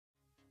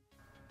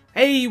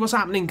Hey, what's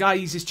happening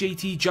guys? It's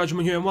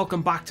JTJudgment here and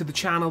welcome back to the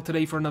channel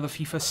today for another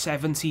FIFA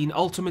 17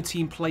 Ultimate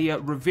Team player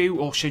review,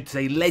 or should I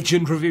say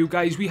legend review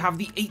guys. We have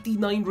the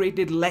 89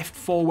 rated left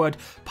forward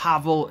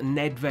Pavel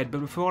Nedved. But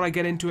before I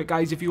get into it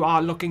guys, if you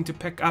are looking to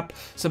pick up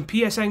some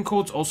PSN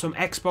codes or some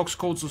Xbox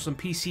codes or some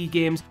PC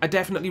games, I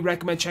definitely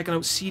recommend checking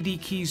out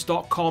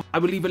cdkeys.com. I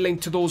will leave a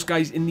link to those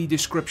guys in the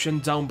description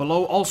down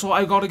below. Also,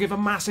 I gotta give a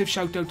massive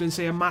shout out and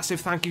say a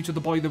massive thank you to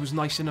the boy that was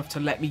nice enough to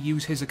let me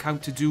use his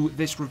account to do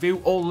this review.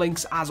 All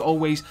links as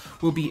always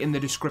will be in the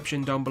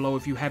description down below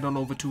if you head on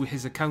over to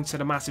his account.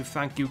 Said a massive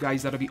thank you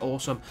guys, that'd be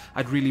awesome.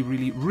 I'd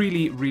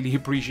really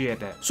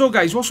appreciate it. So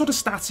guys, what sort of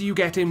stats are you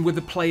getting with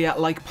a player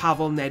like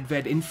Pavel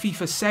Nedved in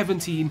FIFA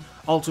 17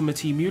 Ultimate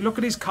Team? You look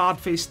at his card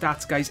face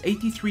stats guys,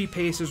 83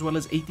 pace as well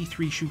as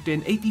 83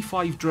 shooting,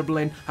 85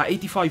 dribbling,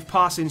 85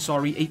 passing,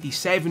 sorry,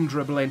 87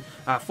 dribbling,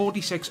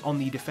 46 on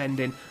the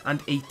defending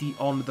and 80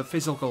 on the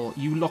physical.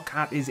 You look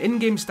at his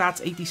in-game stats,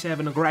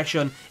 87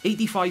 aggression,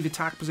 85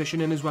 attack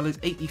positioning as well as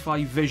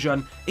 85 vision,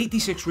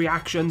 86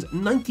 reactions,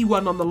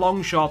 91 on the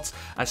long shots,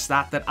 a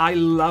stat that I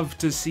love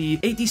to see,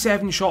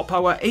 87 shot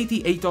power,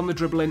 88 on the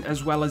dribbling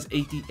as well as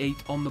 88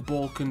 on the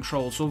ball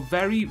control. So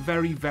very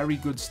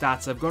good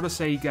stats. I've got to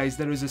say guys,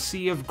 there is a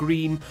sea of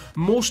green.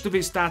 Most of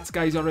his stats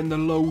guys are in the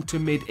low to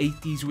mid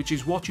 80s, which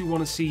is what you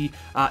want to see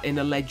in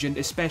a legend,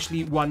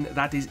 especially one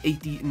that is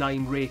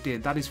 89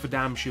 rated. That is for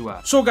damn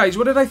sure. So guys,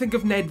 what did I think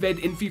of Nedved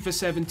in FIFA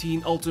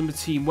 17 Ultimate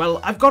Team? Well,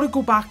 I've got to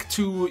go back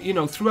to, you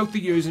know, throughout the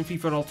years in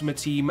FIFA Ultimate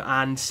Team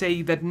and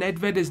say that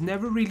Nedved has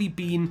never really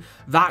been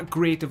that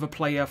great of a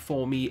player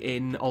for me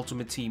in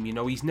Ultimate Team. You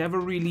know, he's never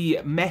really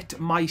met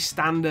my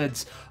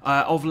standards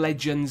of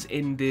legends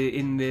in the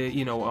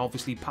you know,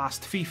 obviously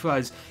past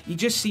FIFAs. He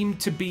just seemed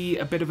to be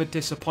a bit of a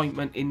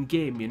disappointment in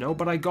game, you know.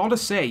 But I gotta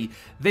say,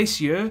 this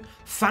year,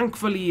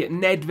 thankfully,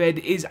 Nedved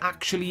is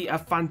actually a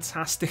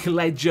fantastic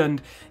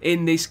legend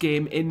in this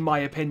game, in my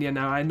opinion.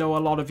 Now, I know a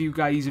lot of you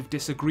guys have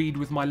disagreed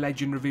with my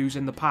legend reviews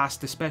in the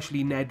past,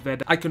 especially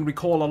Nedved. I can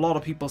recall a lot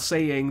of people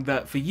saying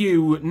that for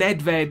you,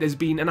 Nedved has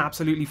been an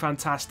absolutely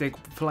fantastic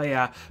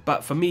player,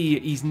 but for me,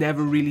 he's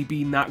never really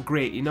been that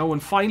great, you know.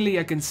 And finally,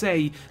 I can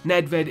say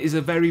Nedved is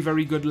a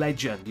very good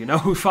legend, you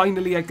know.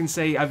 Finally, I can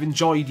say I've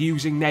enjoyed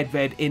using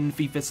Nedved in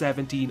FIFA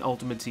 17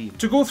 Ultimate Team.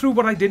 To go through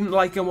what I didn't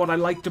like and what I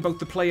liked about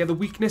the player, the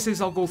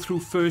weaknesses I'll go through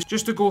first.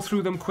 Just to go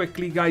through them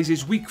quickly, guys,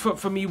 his weak foot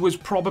for me was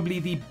probably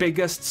the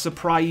biggest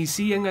surprise.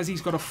 Seeing as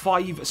he's got a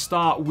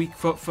 5-star weak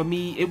foot, for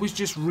me, it was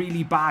just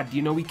really bad.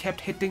 You know, he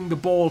kept hitting the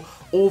ball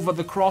over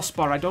the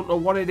crossbar. I don't know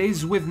what it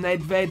is with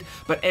Nedved,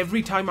 but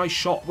every time I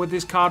shot with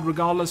his card,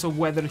 regardless of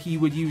whether he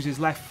would use his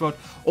left foot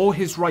or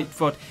his right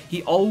foot,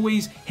 he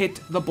always hit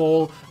the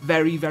ball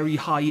very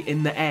high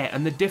in the air.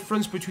 And the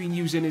difference between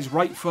using his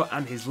right foot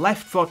and his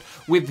left foot,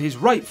 with his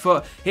right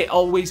foot, it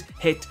always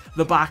hit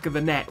the back of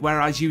the net,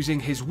 whereas using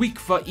his weak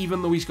foot,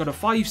 even though he's got a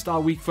 5-star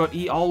weak foot,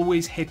 he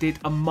always hit it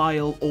a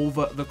mile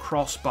over the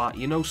crossbar,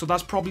 you know. So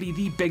that's probably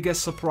the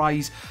biggest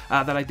surprise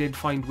that I did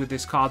find with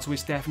this card. So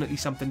it's definitely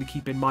something to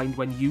keep in mind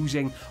when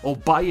using or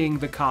buying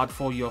the card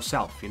for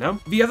yourself, you know.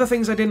 The other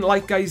things I didn't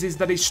like guys is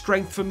that his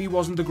strength for me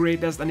wasn't the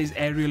greatest, and his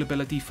aerial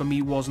ability for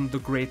me wasn't the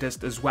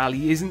greatest as well.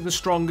 He isn't the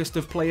strongest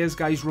of players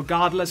guys,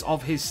 regardless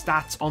of his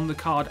stats on the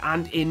card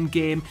and in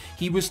game.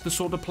 He was the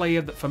sort of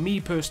player that, for me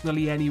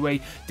personally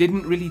anyway,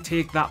 didn't really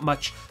take that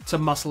much to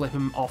muscle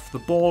him off the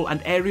ball.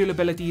 And aerial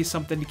ability is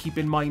something to keep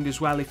in mind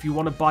as well. If you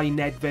want to buy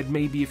Nedved,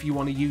 maybe if you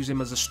want to use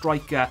him as a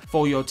striker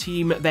for your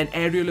team, then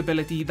aerial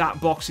ability, that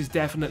box is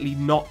definitely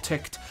not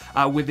ticked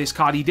with this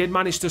card. He did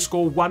manage to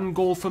score 1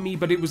 goal for me,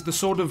 but it was the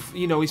sort of,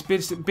 you know, it's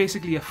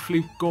basically a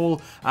fluke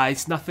goal.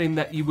 It's nothing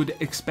that you would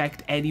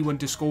expect anyone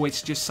to score.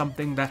 It's just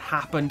something that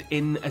happened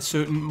in a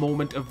certain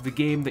moment of the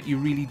game that you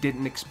really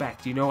didn't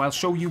expect, you know. I'll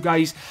show you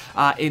guys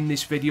in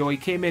this video. He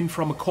came in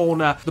from a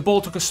corner, the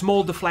ball took a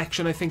small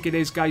deflection, I think it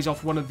is guys,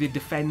 off one of the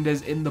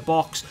defenders in the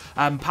box.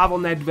 Pavel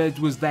Nedved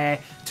was there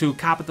to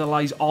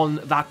capitalize on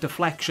that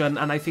deflection,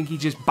 and I think he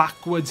just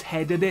backwards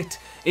headed it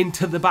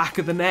into the back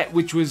of the net,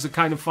 which was a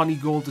kind of funny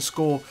goal to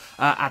score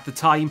at the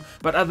time.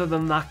 But other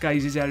than that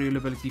guys, his aerial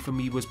ability for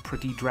me was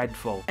pretty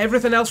dreadful.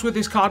 Everything else with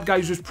this card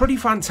guys was pretty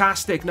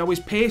fantastic. Now his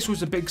pace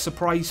was a big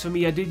surprise for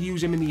me. I did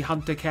use him in the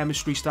Hunter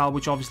chemistry style,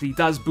 which obviously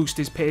does boost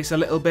his pace a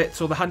little bit.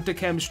 So the Hunter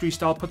chemistry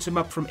style puts him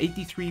up from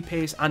 83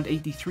 pace and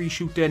 83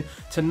 shooting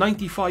to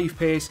 95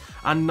 pace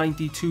and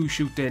 92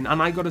 shooting.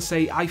 And I gotta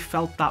say, I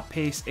felt that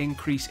pace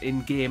increase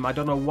in game. I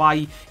don't know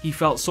why he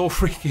felt so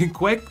freaking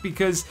quick,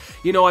 because,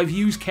 you know, I've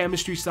used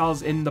chemistry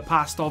styles in the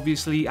past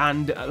obviously,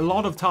 and a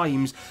lot of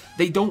times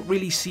they don't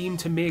really seem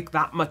to make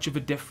that much of a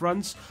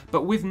difference.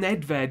 But with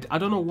Nedved, I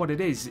don't know what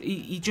it is,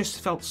 he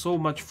just felt so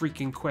much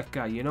freaking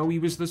quicker, you know. He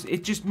was this,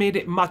 it just made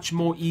it much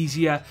more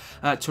easier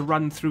to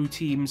run through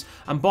teams.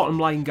 And bottom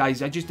line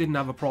guys, I just didn't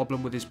have a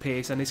problem with his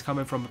pace, and it's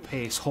coming from a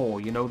pace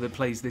whore, you know, that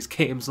plays this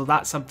game. So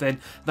that's something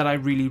that I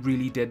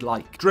really did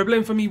like.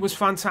 Dribbling for me was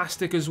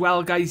fantastic as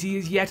well guys. He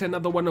is yet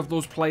another one of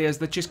those players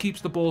that just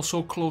keeps the ball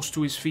so close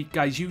to his feet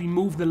guys. You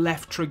move the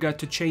left trigger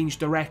to change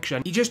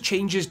direction, he just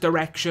changes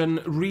direction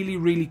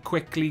really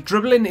quickly.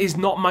 Dribbling is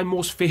not my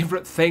most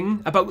favourite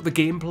thing about the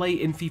gameplay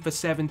in FIFA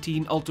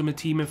 17 Ultimate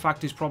Team. In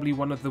fact, it's probably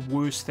one of the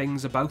worst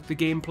things about the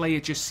gameplay.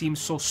 It just seems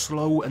so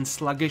slow and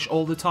sluggish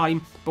all the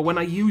time. But when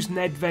I used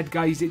Nedved,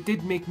 guys, it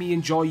did make me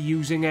enjoy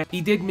using it. He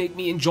did make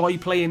me enjoy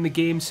playing the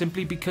game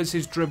simply because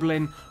his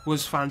dribbling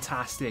was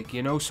fantastic,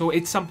 you know? So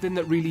it's something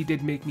that really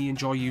did make me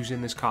enjoy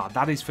using this card.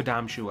 That is for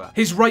damn sure.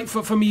 His right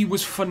foot for me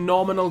was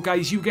phenomenal,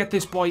 guys. You get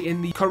this boy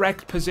in the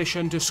correct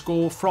position to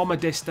score from a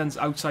distance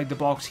outside the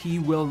box. He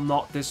will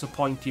not disappoint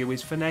you.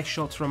 His finesse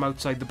shots from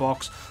outside the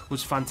box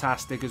was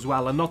fantastic as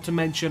well. And not to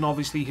mention,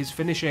 obviously, his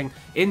finishing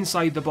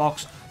inside the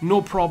box.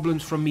 No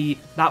problems from me.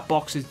 That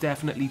box is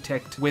definitely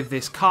ticked with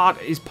this card.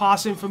 His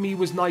passing for me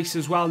was nice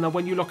as well. Now,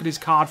 when you look at his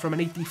card from an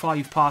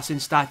 85 passing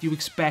stat, you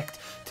expect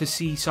to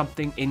see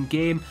something in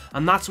game,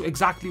 and that's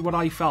exactly what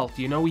I felt.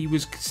 You know, he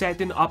was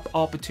setting up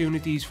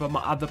opportunities for my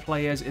other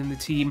players in the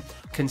team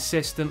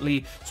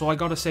consistently, so I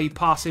gotta say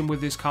passing with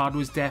this card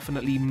was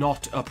definitely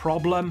not a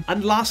problem.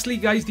 And lastly,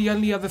 guys, the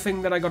only other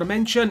thing that I gotta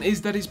mention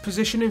is that his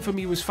positioning for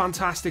me was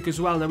fantastic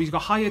as well. Now, he's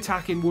got high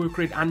attacking work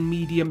rate and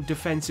medium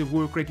defensive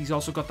work rate. He's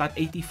also got that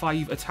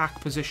 85 attack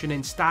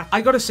positioning stat.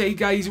 I gotta say,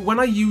 guys, when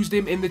I used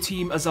him in the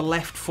team as a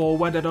left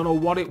forward, I don't know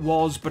what it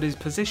was, but his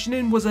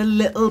positioning was a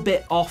little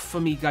bit off for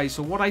me, guys.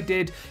 So what I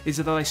did is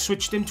that I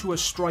switched him to a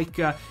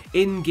striker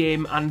in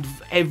game, and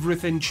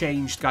everything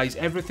changed, guys.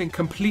 Everything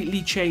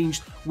completely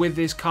changed with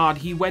this card.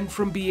 He went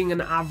from being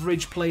an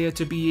average player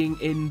to being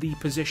in the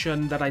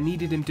position that I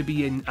needed him to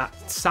be in at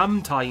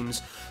some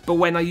times. But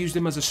when I used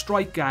him as a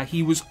striker,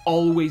 he was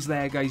always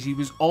there, guys. He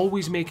was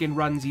always making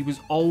runs. He was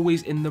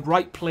always in the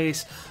right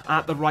place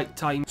at the right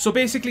time. So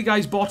basically,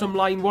 guys, bottom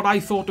line, what I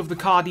thought of the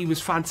card, he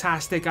was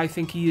fantastic. I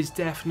think he is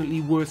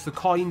definitely worth the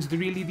coins.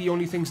 Really, the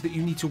only things that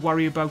you need to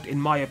worry about, in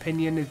my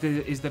opinion,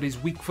 is that his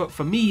weak foot,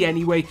 for me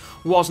anyway,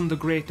 wasn't the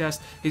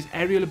greatest. His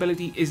aerial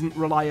ability isn't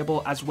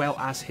reliable, as well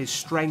as his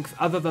strength.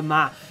 Other than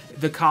that,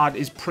 the card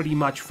is pretty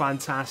much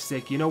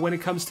fantastic. You know, when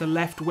it comes to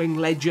left wing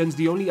legends,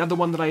 the only other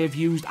one that I have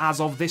used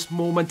as of this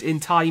moment in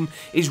time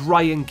is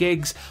Ryan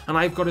Giggs, and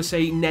I've got to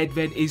say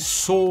Nedved is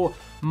so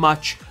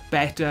much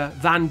better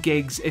than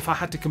Giggs. If I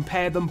had to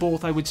compare them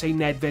both, I would say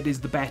Nedved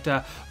is the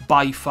better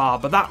by far.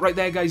 But that right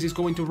there, guys, is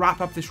going to wrap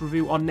up this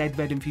review on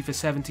Nedved in FIFA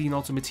 17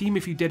 Ultimate Team.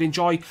 If you did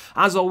enjoy,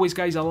 as always,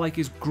 guys, a like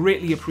is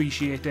greatly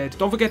appreciated.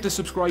 Don't forget to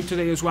subscribe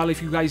today as well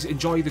if you guys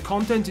enjoy the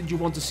content and you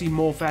want to see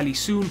more fairly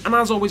soon. And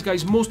as always,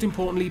 guys, most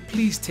importantly,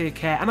 please take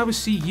care, and I will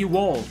see you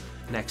all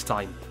next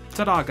time.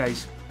 Ta-da,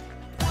 guys.